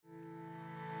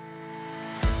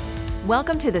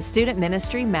Welcome to the Student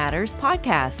Ministry Matters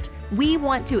podcast. We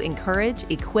want to encourage,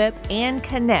 equip, and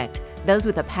connect those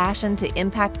with a passion to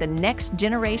impact the next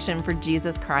generation for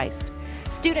Jesus Christ.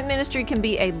 Student ministry can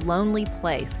be a lonely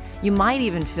place. You might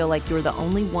even feel like you're the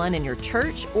only one in your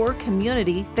church or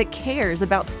community that cares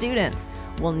about students.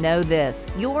 Well, know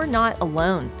this, you're not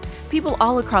alone. People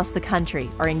all across the country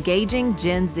are engaging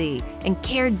Gen Z and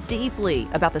care deeply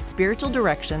about the spiritual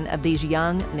direction of these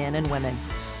young men and women.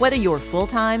 Whether you're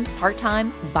full-time,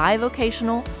 part-time,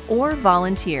 bivocational, or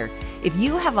volunteer, if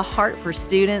you have a heart for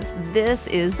students, this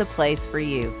is the place for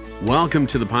you. Welcome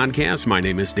to the podcast. My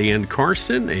name is Dan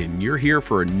Carson, and you're here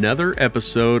for another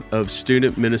episode of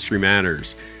Student Ministry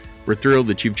Matters. We're thrilled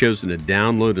that you've chosen to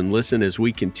download and listen as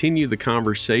we continue the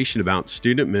conversation about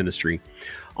student ministry.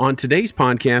 On today's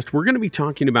podcast, we're going to be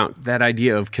talking about that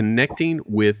idea of connecting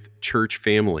with church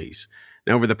families.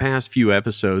 Now, over the past few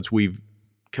episodes, we've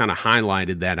kind of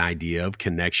highlighted that idea of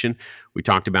connection. We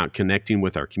talked about connecting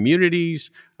with our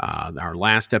communities. Our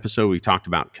last episode, we talked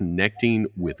about connecting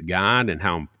with God and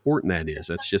how important that is.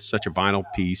 That's just such a vital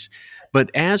piece. But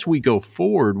as we go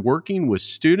forward, working with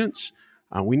students,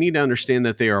 we need to understand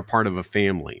that they are a part of a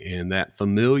family, and that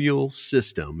familial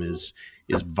system is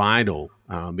vital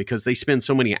because they spend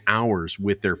so many hours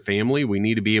with their family. We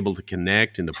need to be able to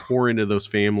connect and to pour into those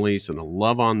families and to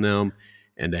love on them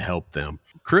and to help them.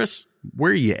 Chris,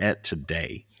 where are you at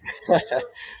today?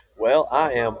 Well,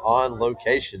 I am on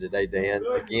location today, Dan,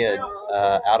 again,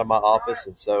 out of my office.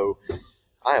 And so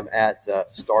I am at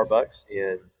Starbucks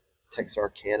in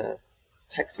Texarkana,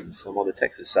 Texas. I'm on the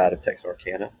Texas side of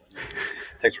Texarkana.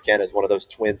 Texarkana is one of those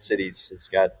twin cities. It's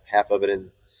got half of it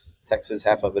in Texas,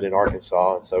 half of it in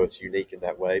Arkansas. And so it's unique in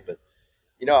that way. But,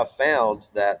 you know, I found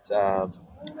that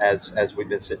as we've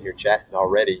been sitting here chatting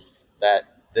already, that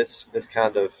this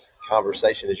kind of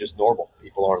conversation is just normal.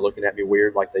 People aren't looking at me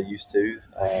weird like they used to.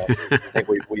 I think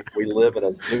we live in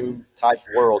a Zoom type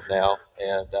world now,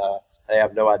 and they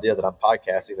have no idea that I'm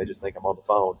podcasting. They just think I'm on the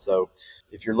phone. So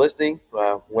if you're listening,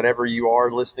 whenever you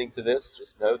are listening to this,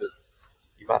 just know that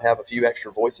you might have a few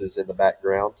extra voices in the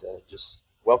background. Just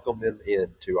welcome them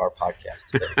into our podcast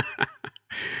today.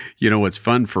 You know, what's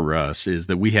fun for us is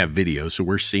that we have video, so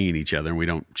we're seeing each other, and we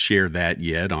don't share that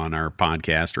yet on our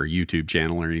podcast or YouTube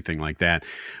channel or anything like that.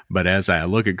 But as I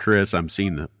look at Chris, I'm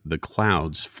seeing the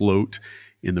clouds float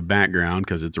in the background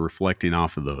because it's reflecting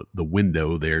off of the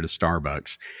window there to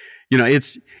Starbucks. You know,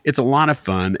 it's a lot of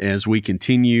fun as we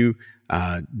continue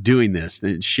doing this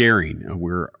and sharing.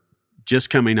 We're just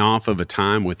coming off of a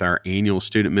time with our annual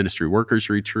Student Ministry Workers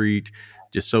Retreat.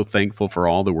 Just so thankful for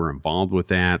all that were involved with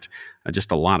that.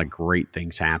 Just a lot of great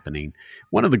things happening.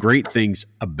 One of the great things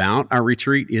about our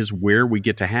retreat is where we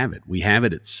get to have it. We have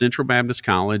it at Central Baptist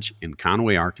College in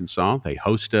Conway, Arkansas. They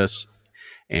host us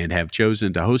and have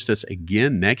chosen to host us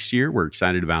again next year. We're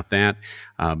excited about that.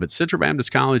 But Central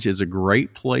Baptist College is a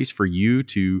great place for you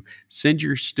to send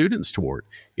your students toward.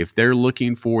 If they're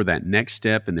looking for that next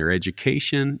step in their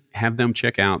education, have them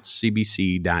check out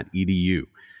cbc.edu.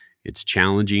 It's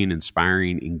challenging,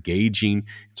 inspiring, engaging.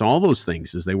 It's all those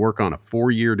things as they work on a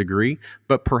 4-year degree.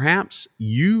 But perhaps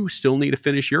you still need to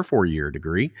finish your 4-year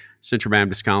degree. Central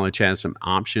Baptist College has some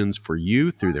options for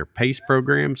you through their PACE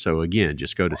program. So again,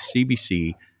 just go to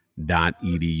cbc.edu.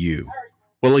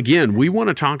 Well, again, we want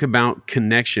to talk about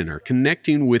connection or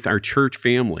connecting with our church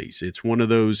families. It's one of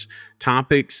those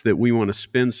topics that we want to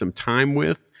spend some time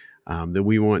with, that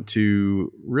we want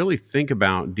to really think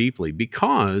about deeply,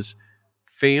 because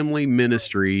family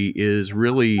ministry is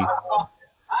really,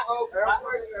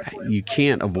 you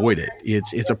can't avoid it.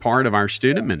 It's a part of our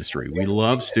student ministry. We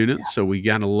love students, so we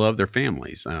got to love their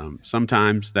families.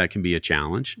 Sometimes that can be a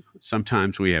challenge.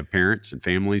 Sometimes we have parents and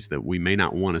families that we may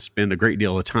not want to spend a great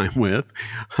deal of time with,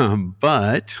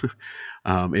 but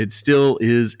it still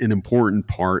is an important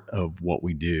part of what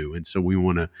we do. And so we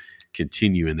want to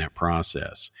continue in that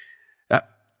process.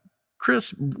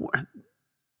 Chris,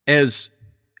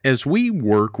 as we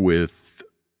work with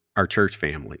our church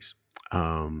families,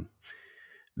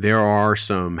 there are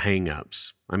some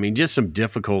hang-ups. I mean, just some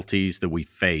difficulties that we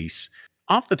face.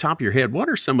 Off the top of your head, what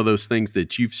are some of those things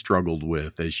that you've struggled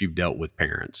with as you've dealt with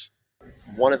parents?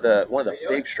 One of the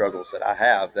big struggles that I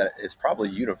have that is probably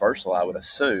universal, I would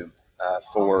assume,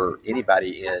 for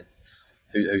anybody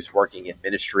who's working in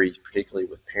ministry, particularly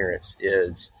with parents,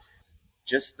 is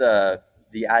just the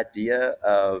idea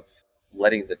of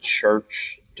letting the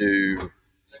church do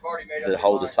the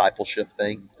whole discipleship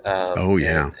thing.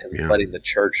 And letting the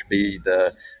church be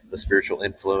the spiritual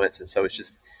influence. And so it's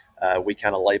just, we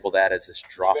kind of label that as this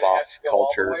drop-off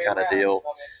culture kind of deal.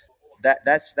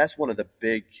 That's one of the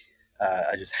big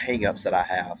just hang-ups that I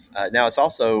have. Now, it's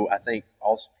also, I think,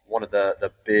 also one of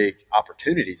the big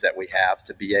opportunities that we have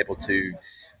to be able to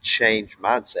change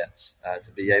mindsets,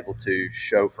 to be able to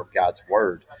show from God's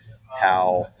Word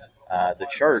how the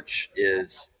church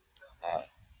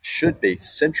should be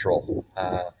central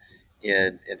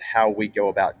in how we go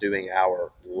about doing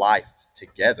our life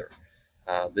together.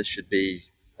 This should be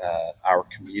our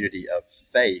community of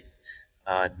faith,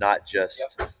 not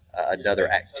just another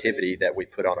activity that we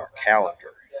put on our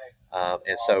calendar.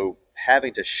 And so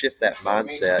having to shift that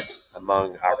mindset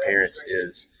among our parents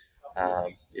is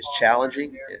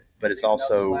challenging, but it's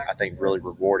also, I think, really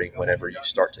rewarding whenever you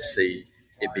start to see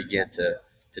it begin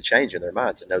to change in their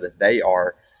minds and know that they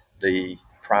are the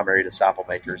primary disciple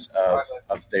makers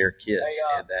of their kids.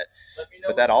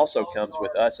 But that also comes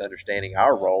with us understanding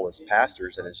our role as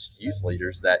pastors and as youth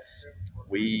leaders, that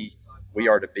we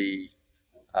are to be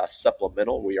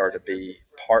supplemental. We are to be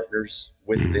partners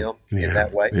with them in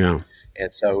that way. Yeah.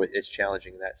 And so it's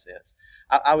challenging in that sense.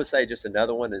 I would say just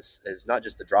another one is not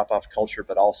just the drop-off culture,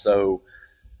 but also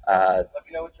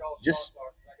just,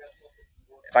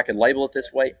 if I could label it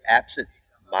this way,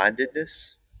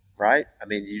 absent-mindedness, right? I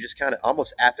mean, you just kind of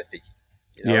almost apathy.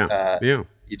 You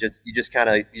just kind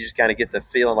of get the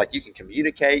feeling like you can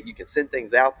communicate, you can send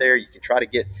things out there, you can try to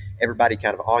get everybody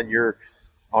kind of on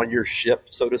your ship,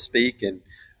 so to speak, and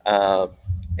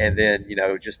then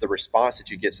just the response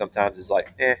that you get sometimes is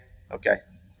like, okay,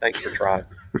 thanks for trying.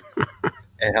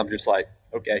 And I'm just like,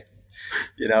 okay,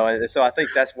 and so I think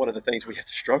that's one of the things we have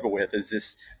to struggle with is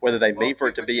this, whether they mean for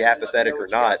it to be apathetic or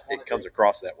not, it comes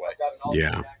across that way.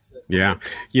 Yeah. Yeah.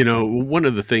 One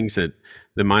of the things that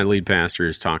my lead pastor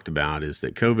has talked about is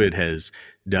that COVID has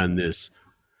done this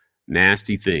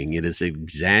nasty thing. It has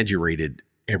exaggerated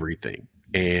everything.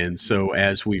 And so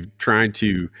as we've tried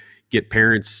to get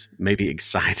parents maybe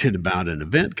excited about an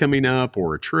event coming up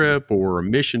or a trip or a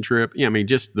mission trip,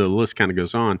 just the list kind of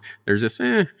goes on. There's this,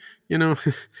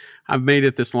 I've made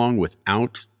it this long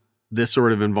without this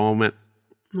sort of involvement.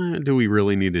 Do we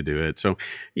really need to do it? So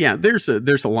yeah, there's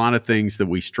a lot of things that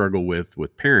we struggle with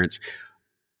parents.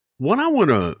 What I want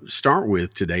to start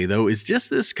with today, though, is just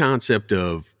this concept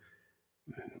of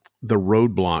the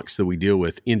roadblocks that we deal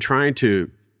with in trying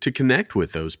to connect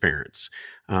with those parents.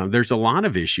 There's a lot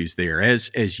of issues there.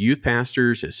 As youth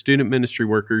pastors, as student ministry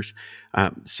workers,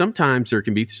 sometimes there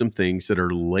can be some things that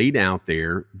are laid out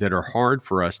there that are hard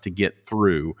for us to get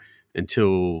through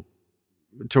until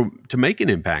to make an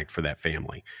impact for that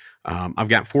family. I've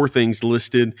got 4 things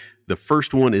listed. The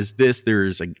first one is this: there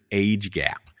is an age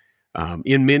gap.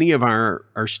 In many of our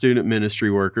student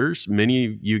ministry workers, many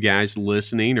of you guys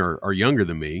listening are younger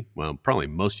than me. Well, probably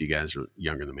most of you guys are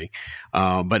younger than me.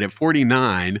 But at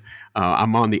 49,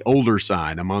 I'm on the older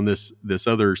side. I'm on this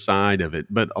other side of it.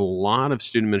 But a lot of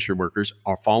student ministry workers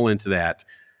fall into that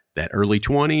early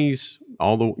 20s,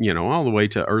 all the way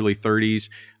to early 30s.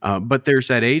 But there's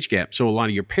that age gap. So a lot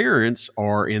of your parents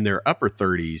are in their upper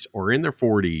 30s or in their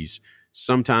 40s,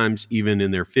 sometimes even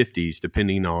in their 50s,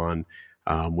 depending on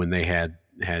when they had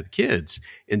kids.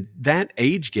 And that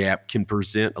age gap can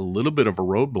present a little bit of a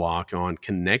roadblock on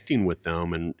connecting with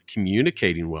them and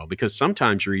communicating well, because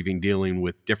sometimes you're even dealing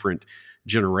with different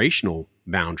generational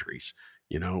boundaries.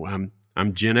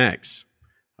 I'm Gen X.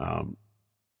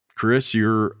 Chris,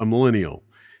 you're a millennial.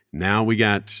 Now we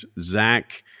got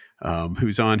Zach,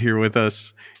 who's on here with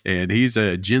us, and he's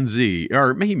a Gen Z,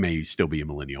 or he may still be a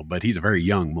millennial, but he's a very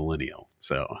young millennial.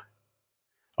 So,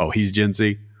 he's Gen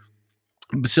Z.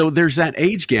 So there's that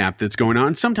age gap that's going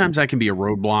on. Sometimes that can be a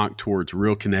roadblock towards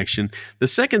real connection. The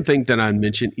second thing that I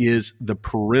mentioned is the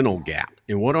parental gap.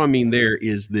 And what do I mean there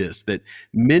is this, that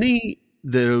many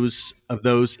of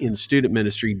those in student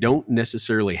ministry don't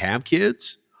necessarily have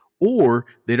kids, or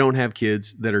they don't have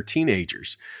kids that are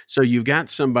teenagers. So you've got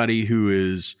somebody who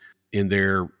is in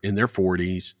their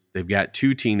 40s, they've got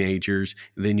 2 teenagers,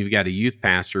 and then you've got a youth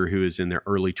pastor who is in their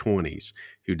early 20s,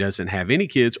 who doesn't have any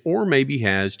kids, or maybe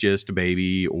has just a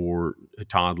baby or a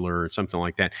toddler or something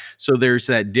like that. So there's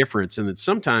that difference. And then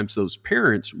sometimes those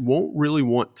parents won't really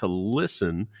want to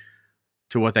listen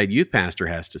to what that youth pastor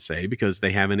has to say because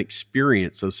they haven't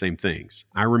experienced those same things.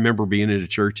 I remember being at a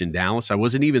church in Dallas. I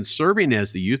wasn't even serving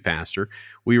as the youth pastor.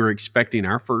 We were expecting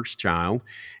our first child,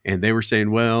 and they were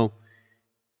saying, well,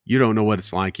 you don't know what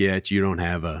it's like yet. You don't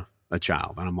have a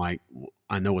child. And I'm like,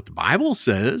 I know what the Bible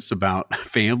says about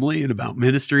family and about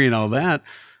ministry and all that.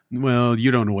 Well,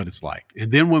 you don't know what it's like.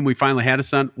 And then when we finally had a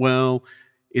son, well,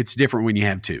 it's different when you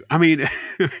have 2. I mean,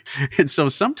 and so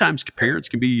sometimes parents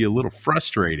can be a little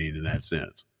frustrating in that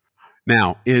sense.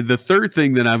 Now, the third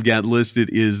thing that I've got listed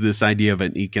is this idea of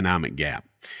an economic gap.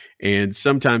 And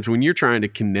sometimes when you're trying to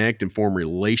connect and form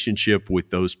relationship with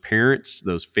those parents,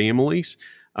 those families,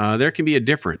 there can be a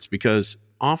difference because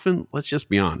often, let's just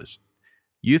be honest,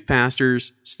 youth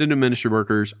pastors, student ministry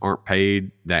workers aren't paid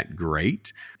that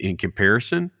great in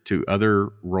comparison to other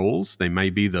roles. They may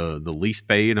be the least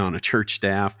paid on a church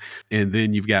staff. And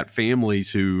then you've got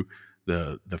families who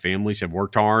the families have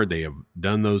worked hard. They have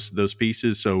done those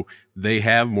pieces. So they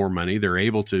have more money. They're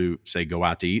able to, say, go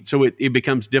out to eat. So it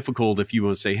becomes difficult if you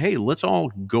want to say, hey, let's all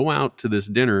go out to this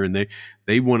dinner. And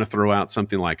they want to throw out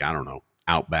something like, I don't know,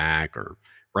 Outback or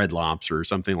Red Lobster or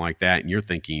something like that. And you're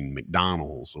thinking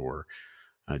McDonald's or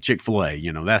Chick-fil-A,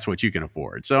 that's what you can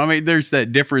afford. So, I mean, there's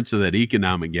that difference of that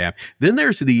economic gap. Then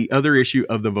there's the other issue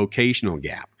of the vocational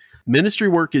gap. Ministry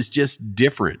work is just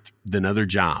different than other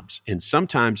jobs. And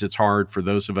sometimes it's hard for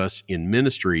those of us in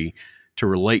ministry to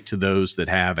relate to those that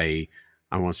have I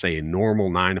want to say a normal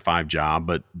 9-to-5 job,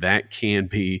 but that can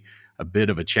be a bit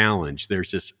of a challenge.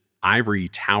 There's this ivory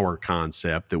tower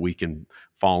concept that we can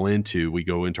fall into. We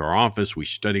go into our office, we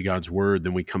study God's word,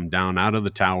 then we come down out of the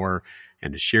tower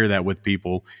and to share that with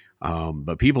people.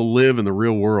 But people live in the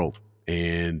real world.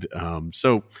 And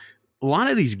so a lot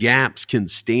of these gaps can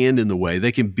stand in the way.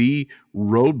 They can be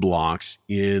roadblocks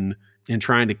in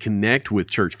trying to connect with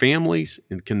church families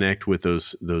and connect with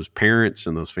those parents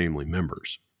and those family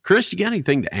members. Chris, you got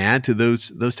anything to add to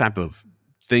those type of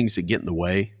things that get in the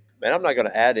way? Man, I'm not going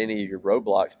to add any of your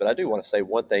roadblocks, but I do want to say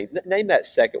one thing. Name that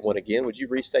second one again. Would you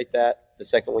restate that, the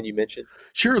second one you mentioned?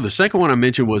 Sure. The second one I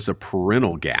mentioned was the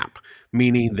parental gap,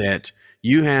 meaning that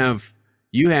you have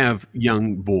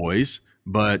young boys,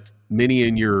 but many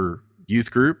in your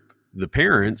youth group, the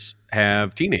parents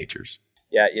have teenagers.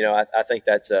 Yeah, I think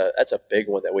that's a big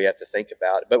one that we have to think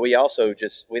about. But we also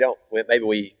we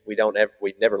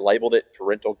never labeled it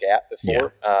parental gap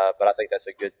before, but I think that's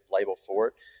a good label for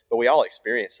it. But we all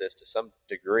experience this to some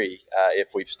degree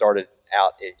if we've started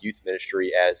out in youth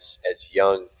ministry as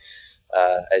young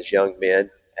men,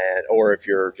 or if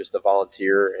you're just a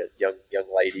volunteer, young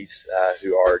ladies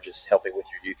who are just helping with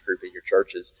your youth group in your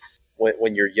churches.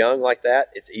 When you're young like that,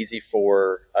 it's easy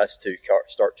for us to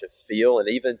start to feel and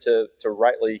even to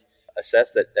rightly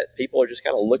assess that people are just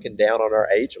kind of looking down on our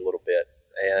age a little bit.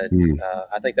 And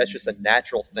I think that's just a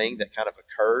natural thing that kind of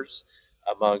occurs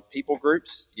among people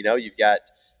groups. You've got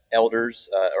elders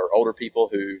or older people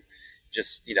who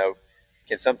just,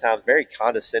 can sometimes very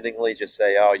condescendingly just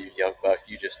say, "Oh, you young buck,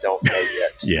 you just don't know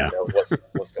yet. Yeah.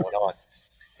 What's going on."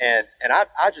 And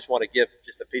I just want to give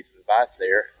just a piece of advice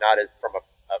there, not from a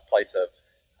place of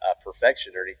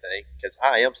perfection or anything, because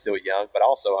I am still young, but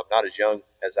also I'm not as young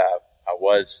as I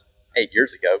was 8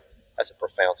 years ago. That's a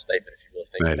profound statement if you really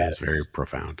think about it. That is very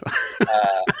profound.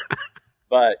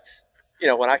 But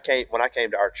when I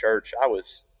came to our church, I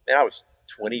was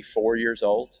 24 years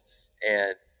old,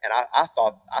 and I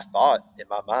thought in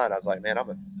my mind, I was like, man, I'm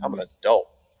an adult.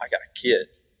 I got a kid,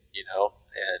 and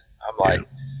I'm like,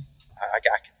 I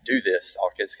can do this,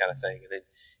 all this kind of thing. And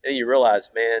then you realize,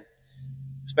 man,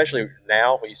 especially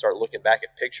now when you start looking back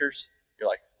at pictures, you're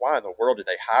like, why in the world did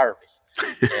they hire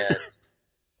me? And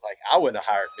like, I wouldn't have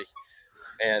hired me.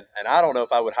 And I don't know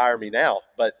if I would hire me now.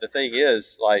 But the thing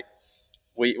is, like,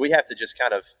 we have to just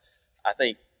kind of, I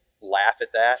think, laugh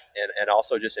at that and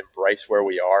also just embrace where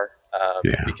we are.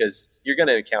 Because you're going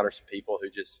to encounter some people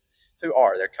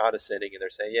they're condescending and they're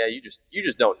saying, yeah, you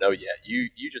just don't know yet.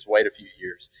 You just wait a few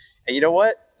years. And you know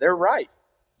what? They're right.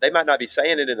 They might not be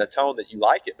saying it in a tone that you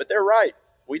like it, but they're right.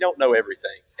 We don't know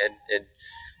everything.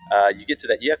 And you get to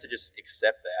that, you have to just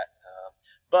accept that.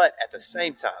 But at the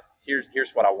same time,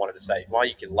 here's what I wanted to say. While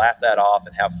you can laugh that off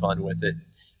and have fun with it,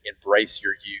 embrace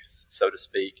your youth, so to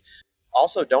speak.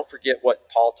 Also, don't forget what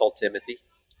Paul told Timothy.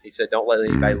 He said, don't let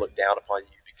anybody look down upon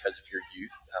you because of your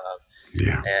youth.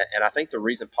 And I think the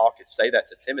reason Paul could say that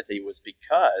to Timothy was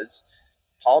because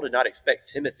Paul did not expect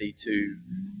Timothy to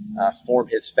form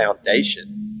his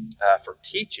foundation for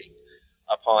teaching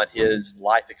upon his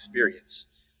life experience.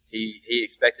 He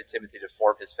expected Timothy to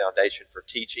form his foundation for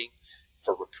teaching,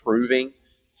 for reproving,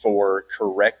 for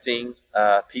correcting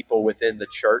people within the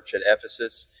church at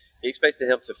Ephesus. He expected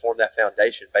him to form that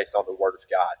foundation based on the Word of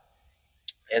God.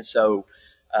 And so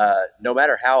no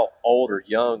matter how old or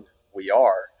young we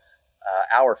are,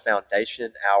 our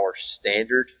foundation, our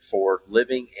standard for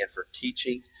living and for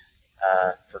teaching,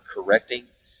 for correcting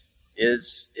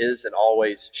is and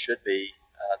always should be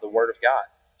the Word of God.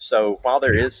 So while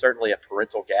there is certainly a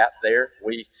parental gap there,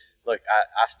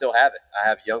 I still have it. I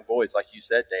have young boys, like you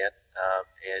said, Dan,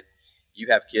 and you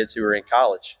have kids who are in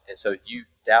college. And so you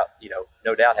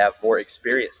no doubt have more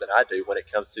experience than I do when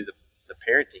it comes to the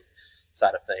parenting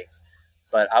side of things.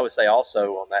 But I would say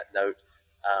also on that note,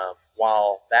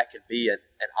 while that can be an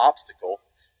obstacle,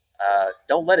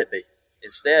 don't let it be.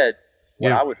 Instead,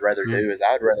 what I would rather do is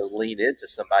I would rather lean into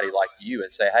somebody like you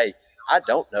and say, hey, I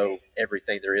don't know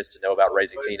everything there is to know about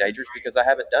raising teenagers because I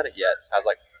haven't done it yet. I was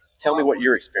like, tell me what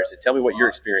you're experiencing. Tell me what your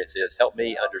experience is. Help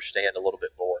me understand a little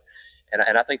bit more.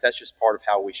 And I think that's just part of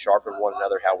how we sharpen one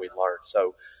another, how we learn.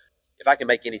 So if I can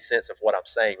make any sense of what I'm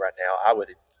saying right now,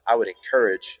 I would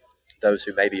encourage those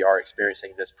who maybe are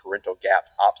experiencing this parental gap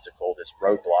obstacle, this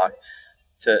roadblock,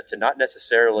 to not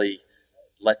necessarily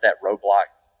let that roadblock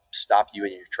stop you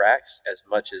in your tracks as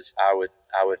much as I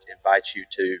would invite you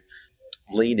to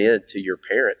lean into your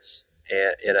parents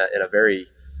and in a very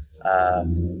a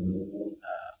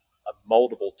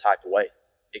moldable type of way.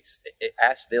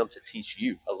 Ask them to teach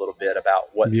you a little bit about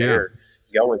what they're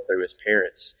going through as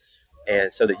parents,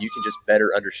 and so that you can just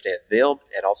better understand them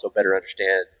and also better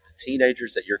understand the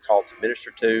teenagers that you're called to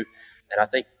minister to. And I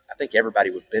think everybody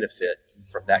would benefit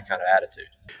from that kind of attitude.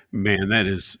 Man, that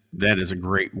is a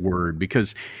great word,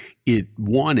 because it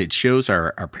shows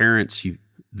our parents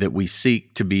that we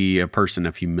seek to be a person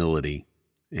of humility.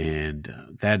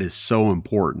 And that is so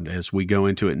important as we go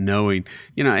into it, knowing,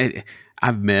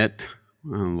 I've met,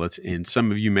 and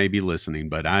some of you may be listening,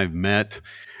 but I've met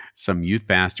some youth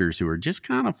pastors who are just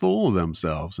kind of full of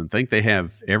themselves and think they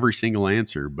have every single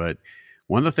answer. But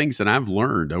one of the things that I've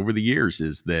learned over the years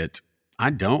is that I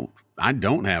don't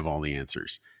have all the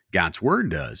answers. God's word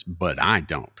does, but I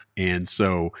don't. And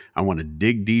so I want to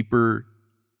dig deeper,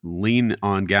 lean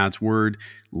on God's word,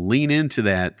 lean into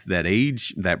that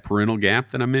age, that parental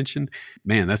gap that I mentioned.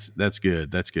 Man, that's good.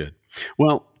 That's good.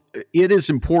 Well, it is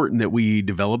important that we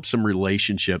develop some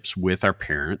relationships with our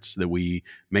parents, that we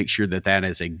make sure that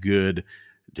is a good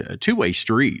two-way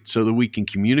street, so that we can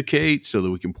communicate, so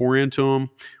that we can pour into them.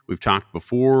 We've talked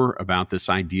before about this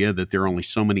idea that there are only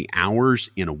so many hours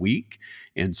in a week.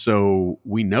 And so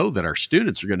we know that our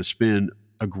students are going to spend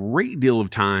a great deal of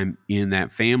time in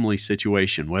that family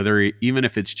situation, even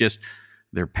if it's just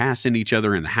they're passing each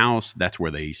other in the house, that's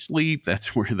where they sleep,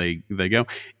 that's where they go.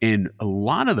 And a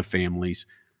lot of the families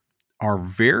are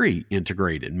very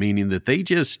integrated, meaning that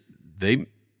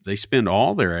they spend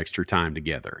all their extra time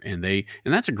together, and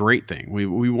that's a great thing.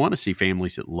 We want to see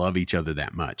families that love each other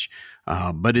that much.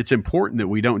 But it's important that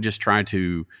we don't just try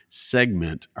to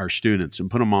segment our students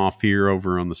and put them off here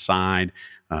over on the side.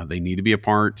 They need to be a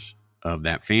part of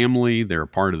that family. They're a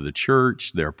part of the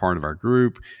church. They're a part of our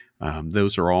group.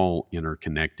 Those are all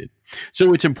interconnected.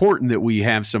 So it's important that we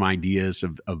have some ideas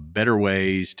of better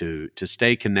ways to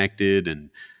stay connected and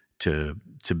to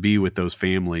be with those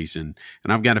families. And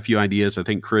I've got a few ideas. I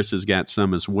think Chris has got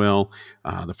some as well.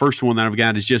 The first one that I've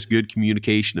got is just good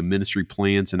communication of ministry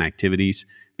plans and activities.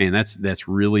 Man, that's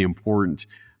really important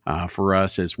for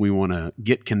us as we want to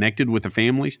get connected with the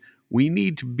families. We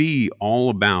need to be all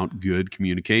about good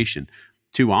communication.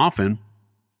 Too often,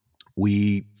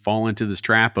 we fall into this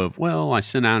trap of, well, I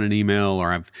sent out an email,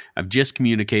 or I've just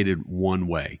communicated one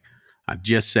way. I've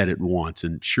just said it once,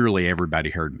 and surely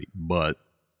everybody heard me, but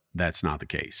that's not the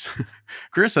case.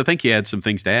 Chris, I think you had some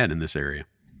things to add in this area.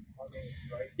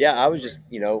 Yeah, I was just,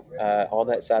 on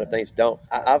that side of things,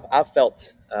 I've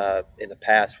felt in the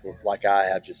past like I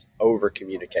have just over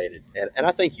communicated. And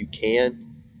I think you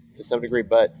can to some degree,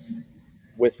 but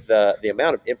with the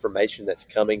amount of information that's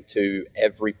coming to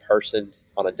every person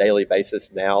on a daily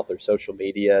basis now through social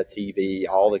media, TV,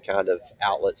 all the kind of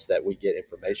outlets that we get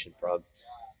information from,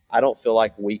 I don't feel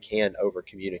like we can over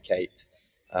communicate.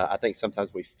 I think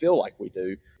sometimes we feel like we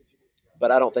do,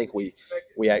 but I don't think we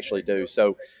actually do.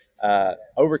 So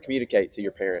over communicate to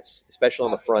your parents, especially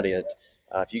on the front end.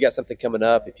 If you got something coming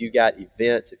up, if you got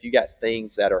events, if you got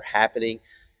things that are happening,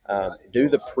 do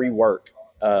the pre-work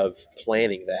of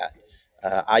planning that.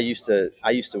 I used to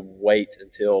wait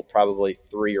until probably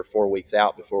 3 or 4 weeks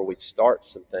out before we'd start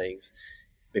some things,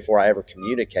 before I ever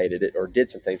communicated it, or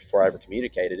did some things before I ever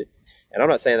communicated it. And I'm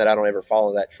not saying that I don't ever fall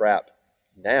into that trap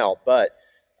now, but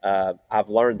I've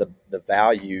learned the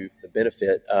value, the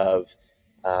benefit of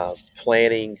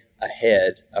planning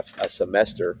ahead of a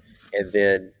semester and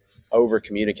then over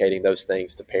communicating those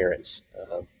things to parents.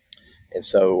 And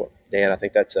so, Dan, I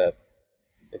think that's a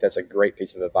great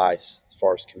piece of advice as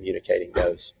far as communicating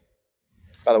goes.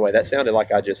 By the way, that sounded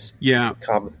like I just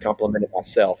complimented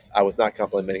myself. I was not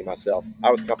complimenting myself.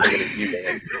 I was complimenting you,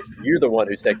 Dan. You're the one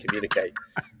who said communicate.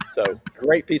 So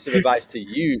great piece of advice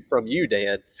from you,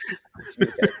 Dan.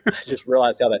 Communicate. I just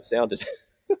realized how that sounded.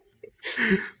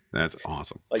 That's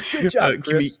awesome. Good job,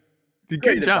 Chris.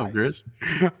 Good job, Chris.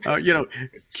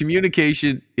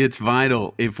 Communication, it's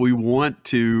vital. If we want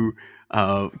to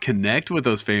connect with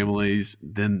those families,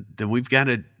 then we've got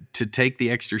to to take the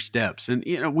extra steps. And,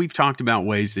 we've talked about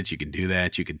ways that you can do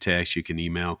that. You can text, you can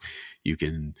email, you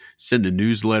can send a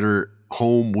newsletter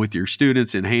home with your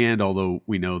students in hand, although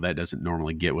we know that doesn't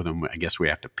normally get with them. I guess we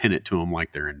have to pin it to them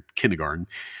like they're in kindergarten.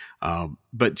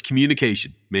 But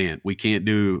communication, man, we can't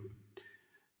do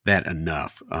that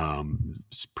enough.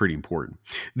 It's pretty important.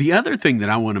 The other thing that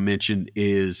I want to mention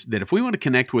is that if we want to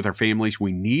connect with our families,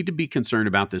 we need to be concerned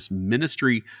about this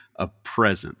ministry of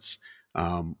presence.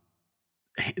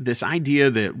 This idea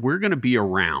that we're going to be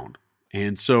around.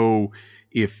 And so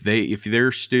if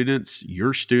their students,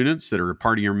 your students that are a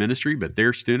part of your ministry, but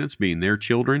their students being their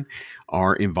children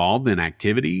are involved in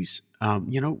activities,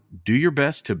 do your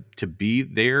best to be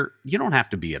there. You don't have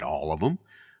to be at all of them,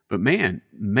 but man,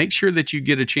 make sure that you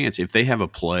get a chance. If they have a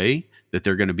play that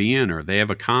they're going to be in, or they have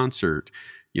a concert,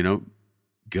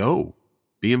 go,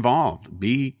 be involved,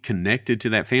 be connected to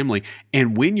that family.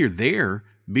 And when you're there,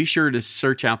 be sure to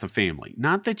search out the family.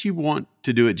 Not that you want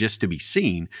to do it just to be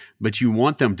seen, but you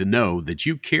want them to know that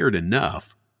you cared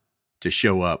enough to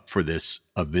show up for this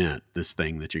event, this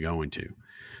thing that you're going to.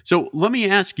 So let me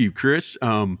ask you, Chris,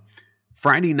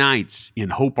 Friday nights in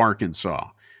Hope,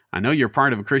 Arkansas. I know you're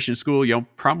part of a Christian school. Y'all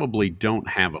probably don't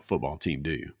have a football team,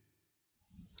 do you?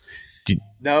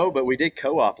 No, but we did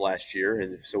co-op last year,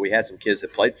 and so we had some kids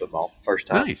that played football first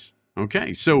time. Nice.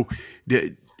 Okay. So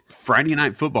Friday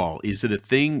night football, is it a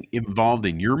thing involved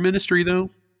in your ministry, though?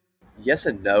 Yes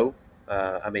and no.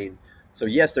 So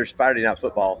yes, there's Friday night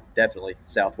football, definitely,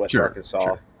 Southwest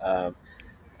Arkansas. Sure.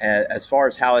 As far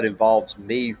as how it involves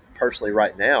me personally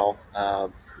right now,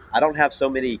 I don't have so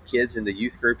many kids in the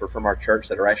youth group or from our church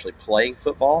that are actually playing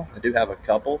football. I do have a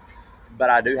couple, but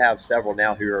I do have several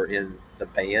now who are in the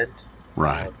band.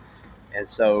 Right. And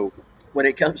so when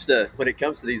it comes to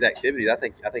these activities, I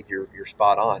think you're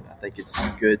spot on. I think it's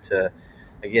good to,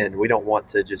 again, we don't want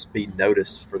to just be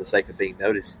noticed for the sake of being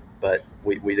noticed, but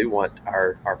we do want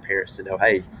our parents to know,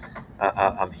 hey,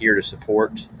 I'm here to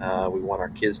support. We want our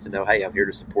kids to know, hey, I'm here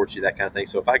to support you, that kind of thing.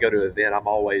 So if I go to an event, I'm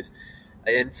always,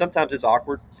 and sometimes it's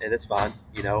awkward and it's fine.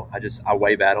 I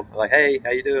wave at them. I'm like, hey,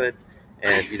 how you doing?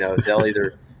 And,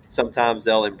 sometimes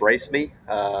they'll embrace me.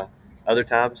 Other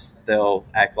times they'll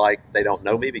act like they don't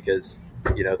know me because,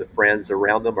 the friends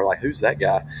around them are like, who's that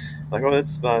guy? I'm like, oh,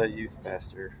 that's my youth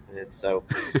pastor. And so,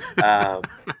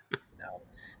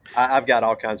 I've got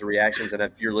all kinds of reactions. And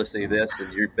if you're listening to this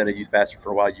and you've been a youth pastor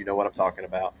for a while, you know what I'm talking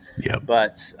about. Yep.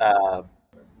 But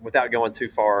without going too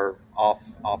far off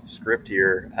script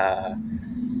here,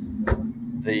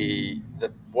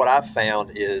 what I've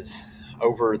found is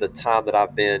over the time that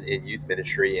I've been in youth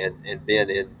ministry and been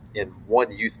in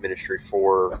one youth ministry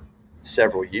for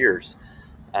several years,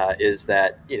 is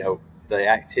that, the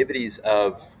activities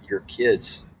of your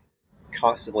kids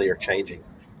constantly are changing.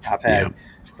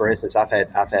 For instance, I've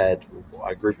had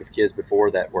a group of kids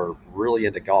before that were really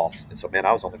into golf. And so, man,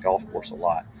 I was on the golf course a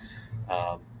lot.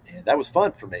 And that was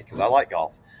fun for me because I like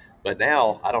golf. But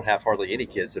now I don't have hardly any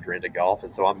kids that are into golf.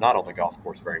 And so I'm not on the golf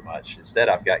course very much. Instead,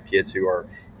 I've got kids who are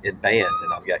in band,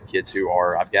 and I've got kids who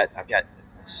are, I've got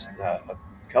a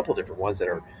couple of different ones that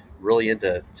are really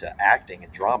into acting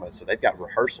and drama. So they've got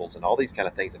rehearsals and all these kind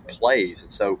of things and plays.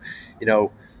 And so,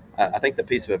 I think the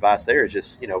piece of advice there is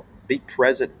just, be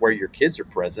present where your kids are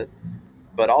present,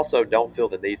 but also don't feel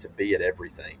the need to be at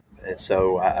everything. And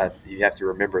so you have to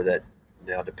remember that,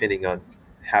 depending on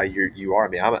how you are. I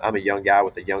mean, I'm a young guy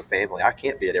with a young family. I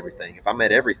can't be at everything. If I'm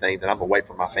at everything, then I'm away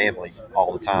from my family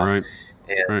all the time.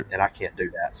 Right. And I can't do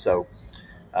that. So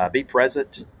be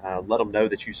present, let them know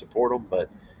that you support them, but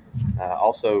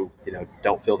also,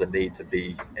 don't feel the need to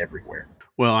be everywhere.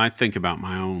 Well, I think about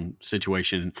my own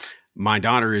situation. My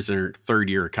daughter is in her third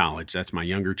year of college. That's my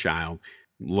younger child.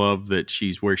 Love that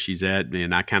she's where she's at,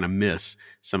 and I kind of miss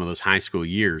some of those high school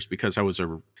years because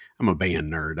I'm a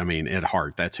band nerd. I mean, at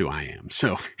heart, that's who I am.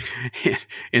 So,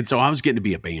 and so I was getting to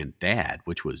be a band dad,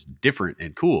 which was different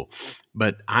and cool.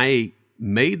 But I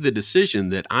made the decision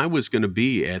that I was going to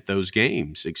be at those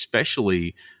games,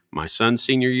 especially my son's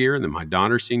senior year and then my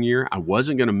daughter's senior year. I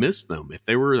wasn't going to miss them. If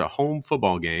they were a home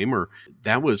football game, or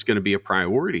that was going to be a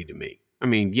priority to me. I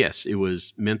mean, yes, it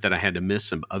meant that I had to miss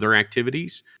some other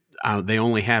activities. They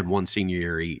only had one senior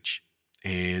year each.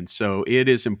 And so it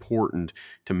is important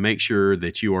to make sure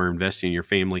that you are investing in your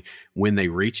family when they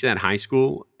reach that high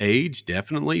school age,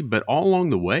 definitely, but all along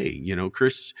the way.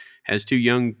 Chris has two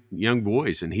young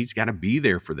boys, and he's got to be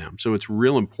there for them. So it's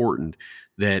real important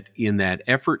that in that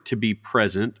effort to be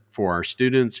present for our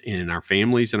students and our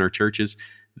families and our churches,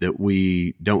 that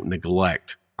we don't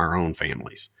neglect our own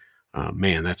families.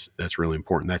 Man, that's really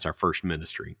important. That's our first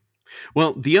ministry.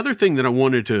 Well, the other thing that I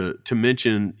wanted to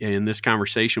mention in this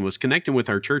conversation was connecting with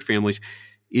our church families.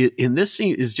 And this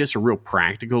is just a real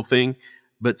practical thing,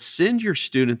 but send your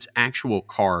students actual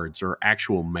cards or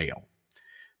actual mail.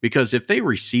 Because if they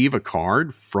receive a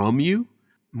card from you,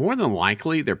 more than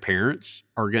likely their parents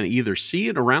are going to either see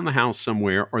it around the house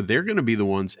somewhere, or they're going to be the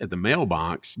ones at the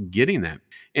mailbox getting that.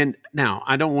 And now,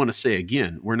 I don't want to say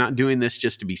again, we're not doing this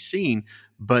just to be seen,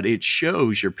 but it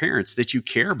shows your parents that you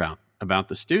care about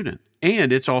the student.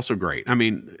 And it's also great. I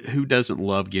mean, who doesn't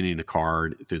love getting a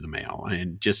card through the mail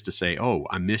and just to say, oh,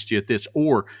 I missed you at this,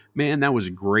 or man, that was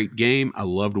a great game. I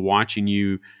loved watching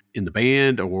you in the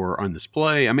band or on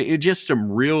display. I mean, it's just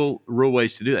some real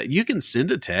ways to do that. You can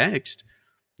send a text.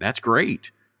 That's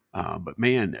great. But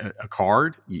man, a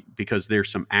card, because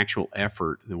there's some actual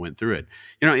effort that went through it.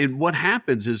 And what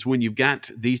happens is when you've got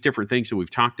these different things that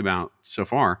we've talked about so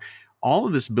far, all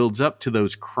of this builds up to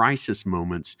those crisis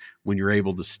moments when you're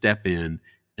able to step in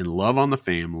and love on the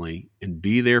family and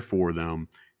be there for them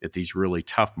at these really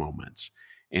tough moments.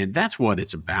 And that's what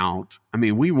it's about. I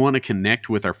mean, we want to connect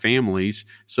with our families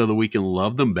so that we can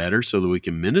love them better, so that we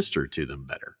can minister to them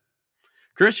better.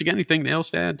 Chris, you got anything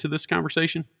else to add to this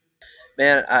conversation?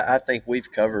 Man, I think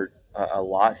we've covered a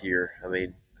lot here. I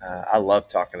mean, I love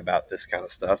talking about this kind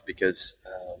of stuff because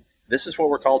this is what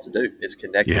we're called to do, is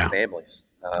connect with families.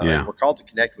 We're called to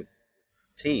connect with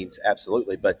teens,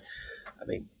 absolutely. But, I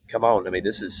mean, come on. I mean,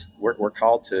 we're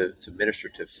called to minister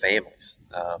to families.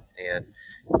 And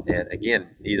again,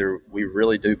 either we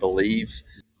really do believe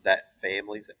that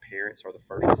parents are the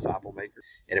first disciple makers.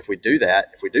 And if we do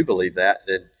believe that,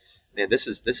 then man, this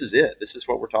is it. This is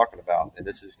what we're talking about, and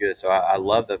this is good. So I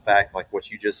love the fact, like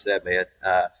what you just said, man.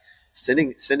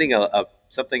 Sending something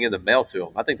in the mail to them.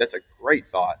 I think that's a great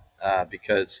thought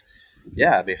because,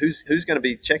 I mean, who's going to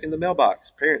be checking the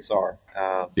mailbox? Parents are.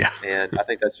 And I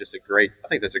think that's a great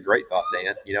thought,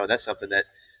 Dan. And that's something that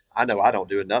I know I don't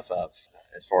do enough of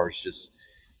as far as just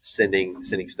sending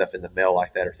stuff in the mail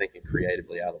like that or thinking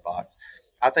creatively out of the box.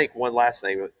 I think one last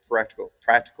thing,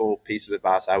 practical piece of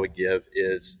advice I would give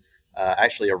is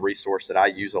actually a resource that I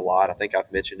use a lot. I think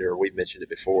I've mentioned it or we've mentioned it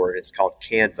before. It's called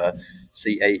Canva,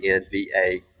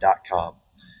 CANVA.com.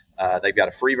 They've got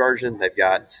a free version. They've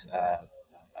got a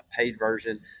paid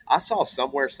version. I saw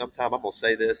somewhere sometime, I'm going to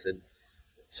say this, and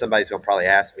somebody's going to probably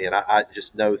ask me, and I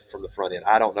just know from the front end.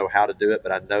 I don't know how to do it,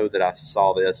 but I know that I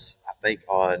saw this, I think,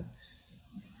 on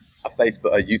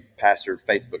a youth pastor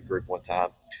Facebook group one time,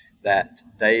 that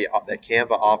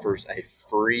Canva offers a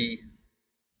free.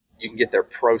 You can get their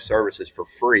pro services for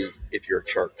free if you're a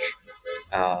church.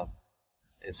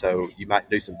 And so you might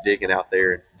do some digging out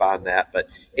there and find that. But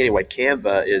anyway,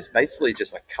 Canva is basically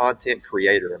just a content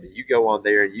creator. I mean, you go on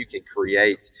there and you can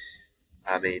create,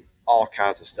 all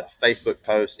kinds of stuff. Facebook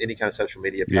posts, any kind of social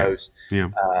media posts,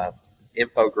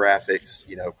 infographics,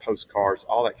 postcards,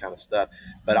 all that kind of stuff.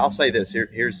 But I'll say this,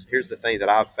 here's the thing that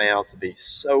I've found to be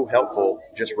so helpful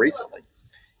just recently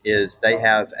is they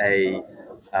have a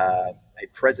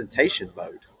presentation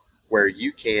mode where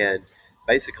you can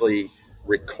basically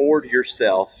record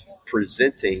yourself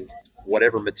presenting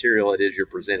whatever material it is you're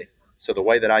presenting. So the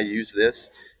way that I use this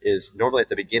is normally at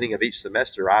the beginning of each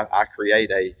semester, I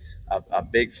create a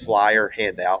big flyer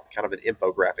handout, kind of an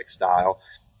infographic style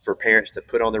for parents to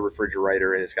put on their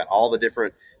refrigerator. And it's got all the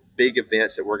different big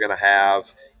events that we're going to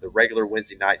have, the regular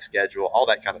Wednesday night schedule, all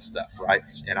that kind of stuff, right?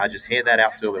 And I just hand that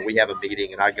out to them and we have a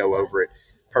meeting and I go over it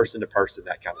person to person,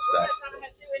 that kind of stuff.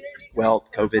 Well,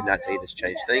 COVID-19 has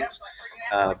changed things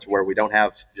to where we don't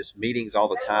have just meetings all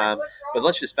the time. But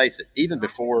let's just face it, even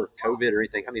before COVID or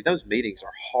anything, those meetings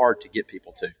are hard to get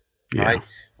people to, right?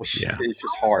 It's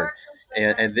just hard.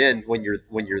 And then when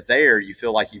you're there, you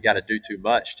feel like you got to do too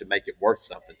much to make it worth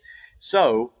something.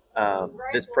 So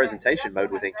this presentation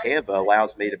mode within Canva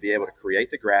allows me to be able to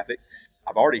create the graphic.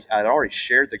 I'd already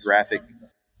shared the graphic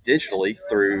digitally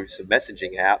through some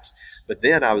messaging apps, but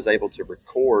then I was able to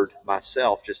record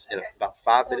myself just in about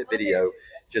 5-minute video,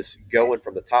 just going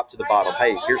from the top to the bottom.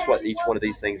 Hey, here's what each one of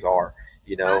these things are,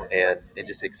 and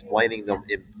just explaining them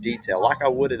in detail like I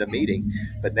would in a meeting.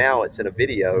 But now it's in a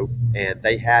video and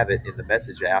they have it in the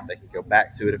message app. They can go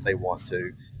back to it if they want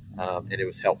to. And it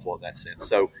was helpful in that sense.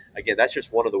 So again, that's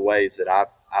just one of the ways that I've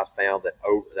found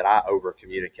that I over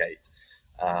communicate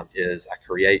is I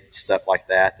create stuff like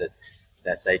that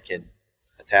they can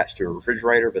attach to a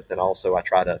refrigerator, but then also I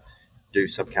try to do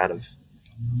some kind of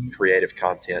creative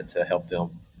content to help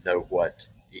them know what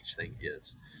each thing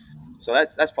is. So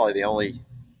that's probably the only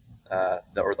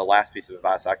the last piece of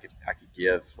advice I could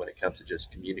give when it comes to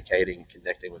just communicating and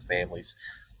connecting with families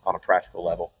on a practical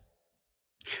level.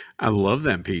 I love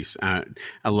that piece. I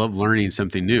love learning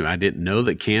something new. I didn't know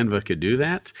that Canva could do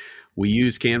that. We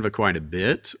use Canva quite a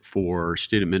bit for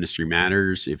Student Ministry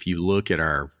Matters. If you look at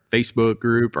our Facebook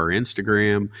group, our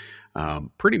Instagram,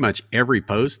 pretty much every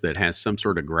post that has some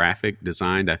sort of graphic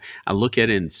designed, I look at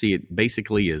it and see it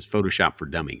basically as Photoshop for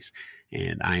dummies.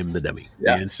 And I am the dummy.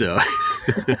 Yeah. And so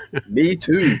Me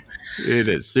too. it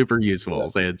is super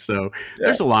useful. And so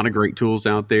there's a lot of great tools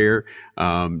out there.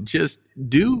 Just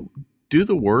do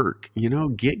the work,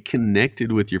 get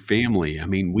connected with your family. I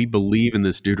mean, we believe in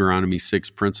this Deuteronomy 6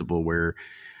 principle where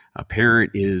a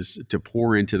parent is to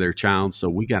pour into their child. So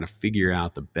we got to figure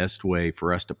out the best way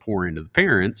for us to pour into the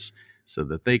parents so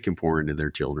that they can pour into their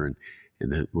children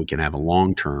and that we can have a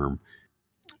long-term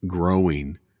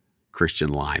growing Christian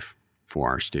life for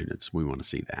our students. We want to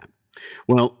see that.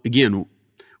 Well, again,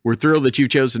 we're thrilled that you've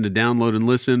chosen to download and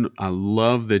listen. I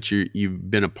love that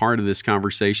you've been a part of this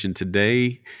conversation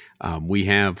today. We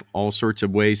have all sorts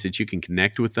of ways that you can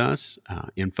connect with us.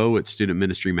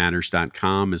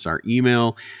 info@studentministrymatters.com is our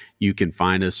email. You can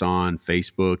find us on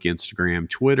Facebook, Instagram,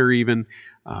 Twitter even.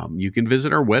 You can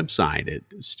visit our website at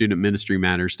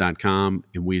studentministrymatters.com,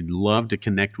 and we'd love to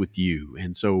connect with you.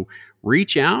 And so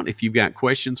reach out if you've got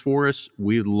questions for us.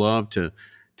 We'd love to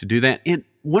do that. And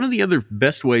one of the other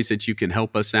best ways that you can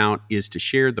help us out is to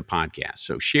share the podcast.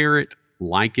 So share it,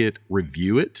 like it,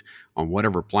 review it on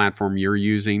whatever platform you're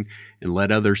using, and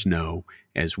let others know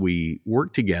as we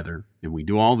work together and we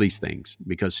do all these things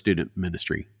because student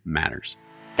ministry matters.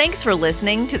 Thanks for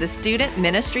listening to the Student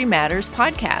Ministry Matters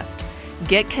podcast.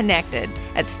 Get connected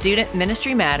at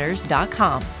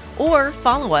studentministrymatters.com or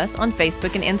follow us on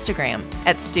Facebook and Instagram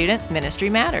at Student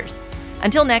Ministry Matters.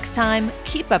 Until next time,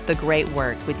 keep up the great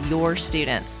work with your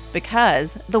students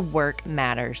because the work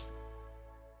matters.